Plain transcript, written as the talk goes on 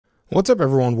What's up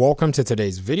everyone, welcome to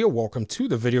today's video. Welcome to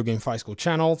the Video Game Fight School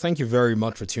channel. Thank you very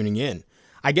much for tuning in.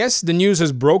 I guess the news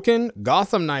is broken.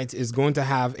 Gotham Knights is going to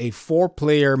have a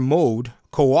 4-player mode,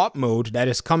 co-op mode, that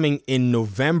is coming in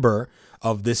November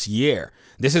of this year.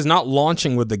 This is not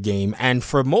launching with the game, and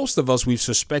for most of us, we've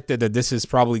suspected that this is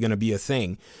probably going to be a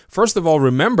thing. First of all,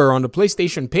 remember on the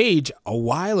PlayStation page a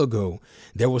while ago,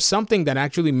 there was something that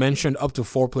actually mentioned up to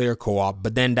 4-player co-op,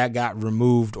 but then that got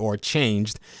removed or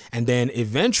changed, and then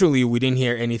eventually we didn't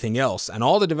hear anything else. And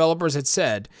all the developers had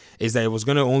said is that it was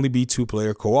going to only be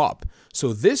 2-player co-op.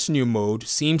 So this new mode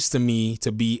seems to me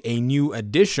to be a new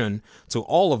addition to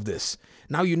all of this.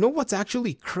 Now, you know what's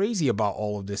actually crazy about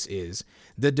all of this is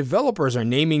the developers are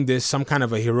naming this some kind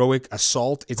of a heroic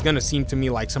assault. It's going to seem to me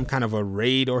like some kind of a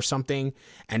raid or something.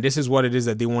 And this is what it is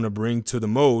that they want to bring to the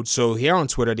mode. So here on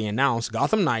Twitter, they announced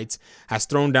Gotham Knights has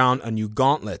thrown down a new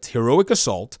gauntlet, Heroic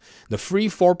Assault. The free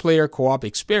 4-player co-op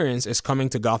experience is coming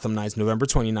to Gotham Knights November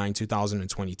 29,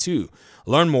 2022.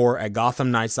 Learn more at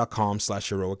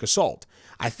gothamknights.com/heroic assault.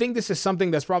 I think this is something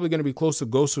that's probably going to be close to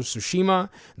Ghost of Tsushima,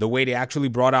 the way they actually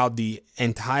brought out the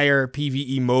entire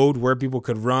PvE mode where people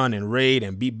could run and raid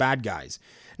and beat bad guys.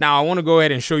 Now, I want to go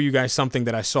ahead and show you guys something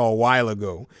that I saw a while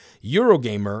ago.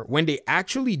 Eurogamer, when they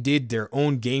actually did their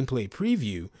own gameplay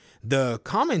preview, the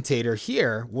commentator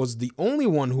here was the only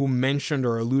one who mentioned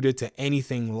or alluded to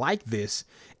anything like this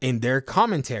in their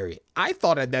commentary. I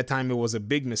thought at that time it was a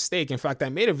big mistake. In fact, I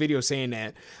made a video saying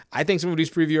that I think some of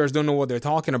these previewers don't know what they're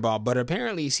talking about, but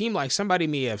apparently it seemed like somebody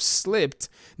may have slipped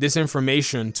this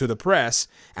information to the press,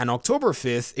 and October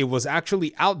 5th, it was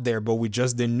actually out there, but we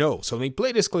just didn't know. So let me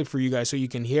play this clip for you guys so you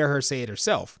can hear her say it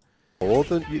herself.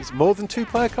 It's more than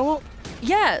 2-player co-op?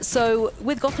 Yeah, so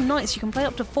with Gotham Knights you can play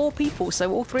up to 4 people,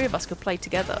 so all 3 of us could play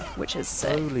together, which is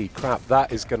sick. Holy crap,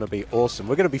 that is going to be awesome.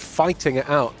 We're going to be fighting it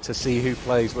out to see who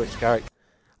plays which character.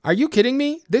 Are you kidding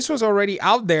me? This was already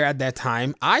out there at that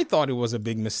time. I thought it was a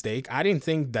big mistake. I didn't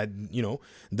think that,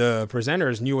 the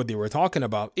presenters knew what they were talking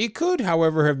about. It could,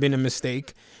 however, have been a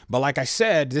mistake. But like I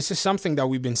said, this is something that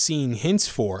we've been seeing hints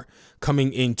for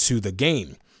coming into the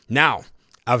game. Now,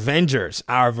 Avengers.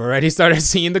 I've already started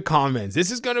seeing the comments. This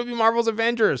is going to be Marvel's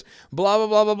Avengers. Blah, blah,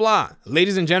 blah, blah, blah.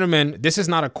 Ladies and gentlemen, this is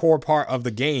not a core part of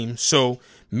the game. So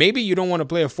maybe you don't want to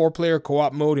play a 4-player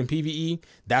co-op mode in PvE.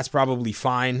 That's probably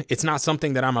fine. It's not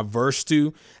something that I'm averse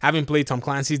to. Having played Tom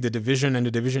Clancy's The Division and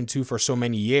The Division 2 for so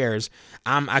many years,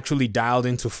 I'm actually dialed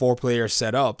into 4-player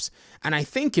setups. And I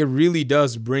think it really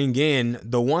does bring in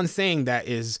the one thing that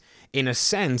is, in a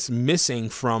sense, missing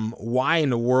from why in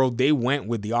the world they went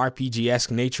with the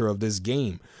RPG-esque nature of this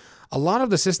game. A lot of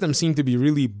the systems seem to be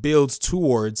really built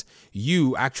towards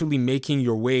you actually making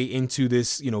your way into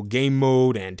this, game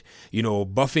mode and,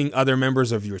 buffing other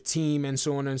members of your team and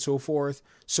so on and so forth.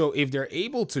 So if they're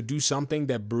able to do something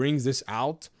that brings this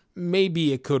out,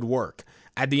 maybe it could work.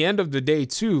 At the end of the day,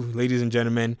 too, ladies and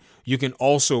gentlemen, you can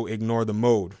also ignore the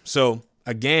mode. So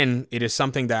again, it is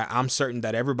something that I'm certain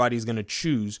that everybody's going to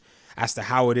choose as to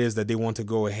how it is that they want to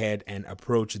go ahead and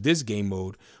approach this game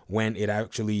mode when it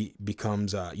actually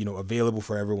becomes, available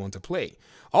for everyone to play.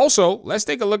 Also, let's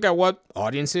take a look at what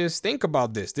audiences think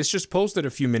about this. This just posted a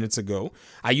few minutes ago.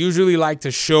 I usually like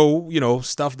to show,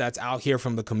 stuff that's out here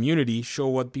from the community, show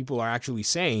what people are actually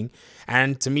saying.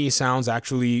 And to me, it sounds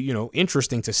actually,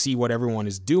 interesting to see what everyone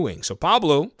is doing. So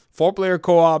Pablo, 4-player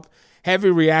co-op,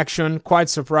 heavy reaction, quite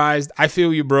surprised. I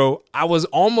feel you, bro. I was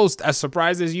almost as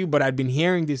surprised as you, but I'd been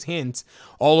hearing these hints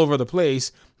all over the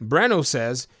place. Breno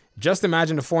says, just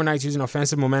imagine the 4 Knights using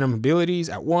offensive momentum abilities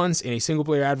at once in a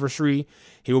single-player adversary.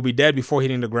 He will be dead before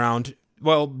hitting the ground.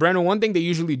 Well, Breno, one thing they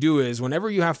usually do is whenever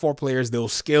you have 4 players, they'll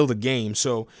scale the game.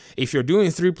 So if you're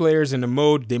doing 3 players in the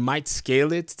mode, they might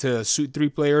scale it to suit 3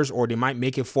 players, or they might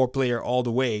make it 4-player all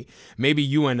the way. Maybe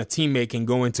you and a teammate can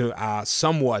go into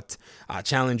somewhat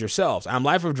challenge yourselves.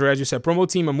 Life of Dredge, you said promo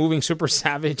team are moving super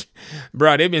savage.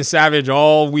 Bro, they've been savage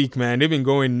all week, man. They've been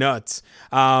going nuts.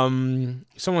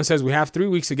 Someone says we have 3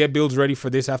 weeks to get builds ready for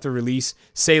this after release.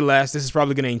 Say less. This is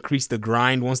probably going to increase the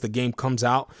grind once the game comes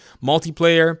out.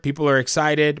 Multiplayer, people are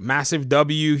excited. Massive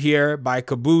W here by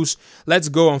Caboose. Let's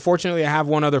go. Unfortunately, I have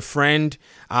one other friend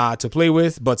to play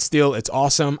with, but still, it's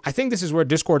awesome. I think this is where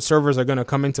Discord servers are going to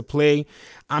come into play.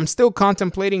 I'm still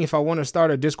contemplating if I want to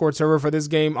start a Discord server for this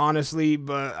game, honestly,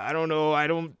 but I don't know. I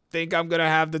don't think I'm gonna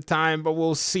have the time, but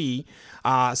we'll see.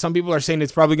 Some people are saying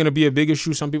it's probably gonna be a big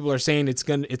issue. Some people are saying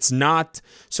it's not.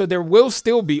 So there will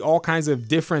still be all kinds of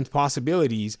different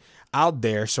possibilities out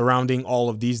there surrounding all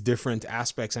of these different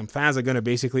aspects, and fans are gonna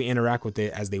basically interact with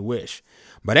it as they wish.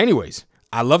 But anyways,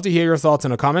 I'd love to hear your thoughts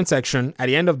in the comment section. At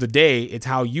the end of the day, it's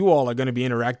how you all are going to be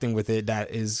interacting with it that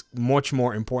is much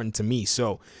more important to me.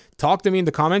 So talk to me in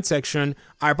the comment section.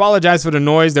 I apologize for the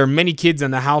noise. There are many kids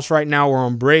in the house right now. We're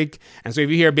on break. And so if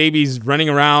you hear babies running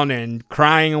around and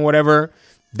crying and whatever,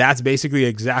 that's basically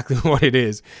exactly what it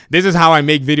is. This is how I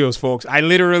make videos, folks. I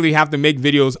literally have to make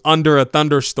videos under a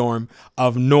thunderstorm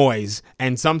of noise.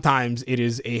 And sometimes it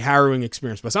is a harrowing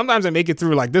experience. But sometimes I make it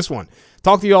through like this one.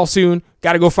 Talk to you all soon.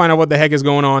 Got to go find out what the heck is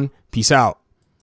going on. Peace out.